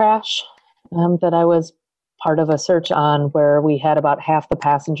train crash that I was part of a search on, where we had about half the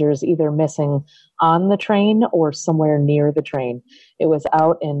passengers either missing on the train or somewhere near the train. It was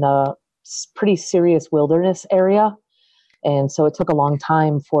out in a pretty serious wilderness area. And so it took a long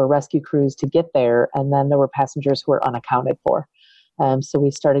time for rescue crews to get there. And then there were passengers who were unaccounted for. So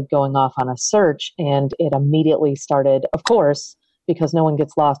we started going off on a search, and it immediately started, of course, because no one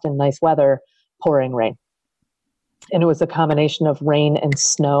gets lost in nice weather, pouring rain. And it was a combination of rain and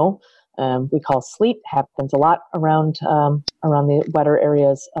snow. We call sleet, happens a lot around the wetter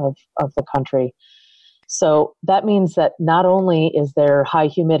areas of the country. So that means that not only is there high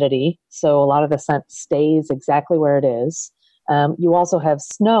humidity, so a lot of the scent stays exactly where it is, you also have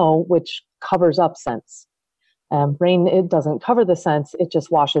snow, which covers up scents. Rain, it doesn't cover the scents, it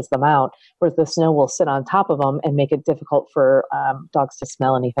just washes them out, whereas the snow will sit on top of them and make it difficult for dogs to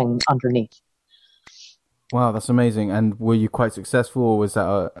smell anything underneath. Wow, that's amazing. And were you quite successful, or was that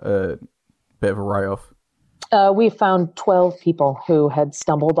a bit of a write-off? We found 12 people who had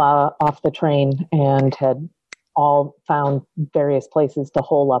stumbled off the train and had all found various places to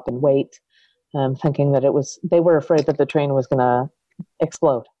hole up and wait, thinking that they were afraid that the train was going to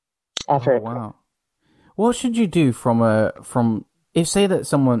explode after it. Wow. What should you do say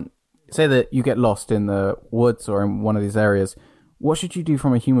that you get lost in the woods or in one of these areas, what should you do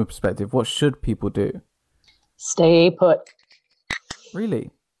from a human perspective? What should people do? Stay put.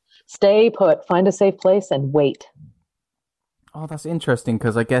 Really? Stay put. Find a safe place and wait. Oh, that's interesting,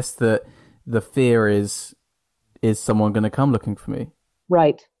 because I guess that the fear is someone going to come looking for me?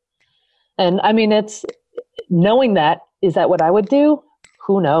 Right. And it's knowing that, is that what I would do?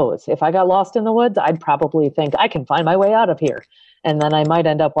 Who knows? If I got lost in the woods, I'd probably think I can find my way out of here. And then I might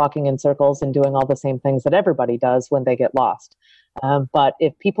end up walking in circles and doing all the same things that everybody does when they get lost. But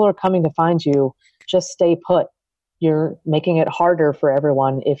if people are coming to find you, just stay put. You're making it harder for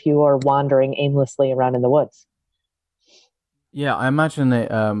everyone if you are wandering aimlessly around in the woods. Yeah, I imagine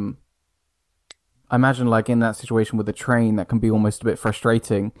it. I imagine, like, in that situation with the train, that can be almost a bit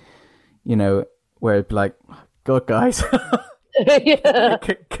frustrating. You know, where it'd be like, God, guys, Yeah.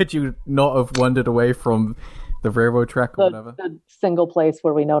 could you not have wandered away from the railroad track or whatever? The single place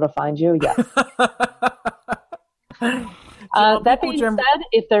where we know to find you, yes. That being said,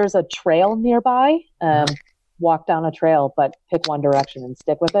 if there's a trail nearby, walk down a trail, but pick one direction and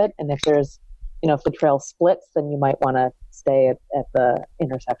stick with it. And if there's, if the trail splits, then you might want to stay at the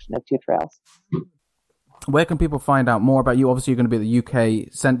intersection of two trails. Where can people find out more about you? Obviously, you're going to be at the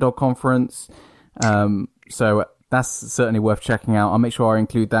UK Scent Dog Conference, so that's certainly worth checking out. I'll make sure I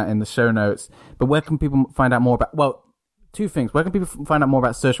include that in the show notes. But where can people find out more about, well, two things. Where can people find out more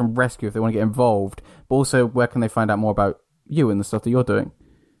about search and rescue if they want to get involved? But also, where can they find out more about you and the stuff that you're doing?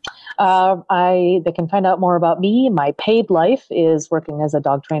 They can find out more about me. My paid life is working as a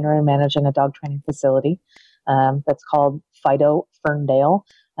dog trainer and managing a dog training facility. That's called Fido Ferndale.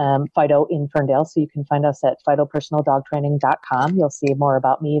 Fido in Ferndale. So you can find us at fidopersonaldogtraining.com. You'll see more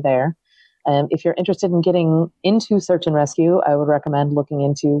about me there. If you're interested in getting into search and rescue, I would recommend looking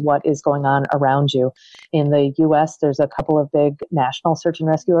into what is going on around you. In the U.S., there's a couple of big national search and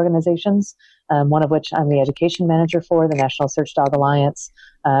rescue organizations, one of which I'm the education manager for, the National Search Dog Alliance.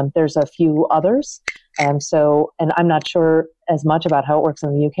 There's a few others. And I'm not sure as much about how it works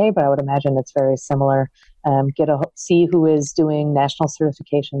in the UK, but I would imagine it's very similar. See who is doing national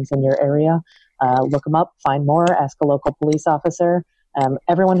certifications in your area. Look them up, find more, ask a local police officer.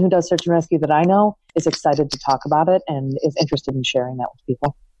 Everyone who does search and rescue that I know is excited to talk about it and is interested in sharing that with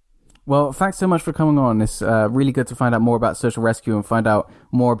people. Well, thanks so much for coming on. It's really good to find out more about search and rescue and find out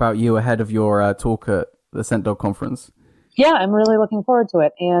more about you ahead of your talk at the Scent Dog Conference. Yeah, I'm really looking forward to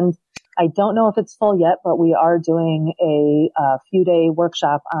it. And I don't know if it's full yet, but we are doing a few-day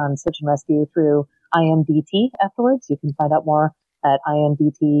workshop on search and rescue through IMDT afterwards. You can find out more at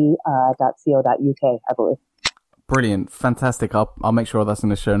imdt.co.uk, I believe. Brilliant. Fantastic. I'll make sure that's in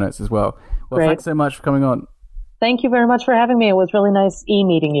the show notes as well. Well, Great. Thanks so much for coming on. Thank you very much for having me. It was really nice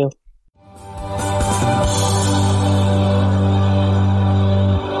meeting you.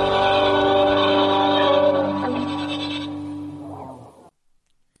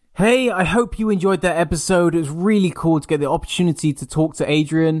 Hey, I hope you enjoyed that episode. It was really cool to get the opportunity to talk to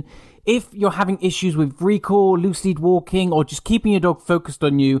Adrienne. If you're having issues with recall, loose lead walking, or just keeping your dog focused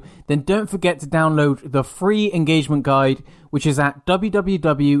on you, then don't forget to download the free engagement guide, which is at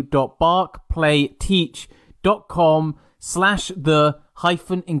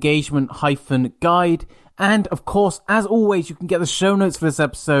www.barkplayteach.com/the-engagement-guide. And of course, as always, you can get the show notes for this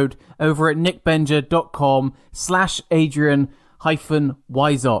episode over at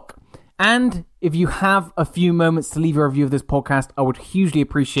nickbenger.com/Adrienne-Wisok. And if you have a few moments to leave a review of this podcast, I would hugely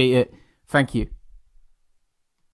appreciate it. Thank you.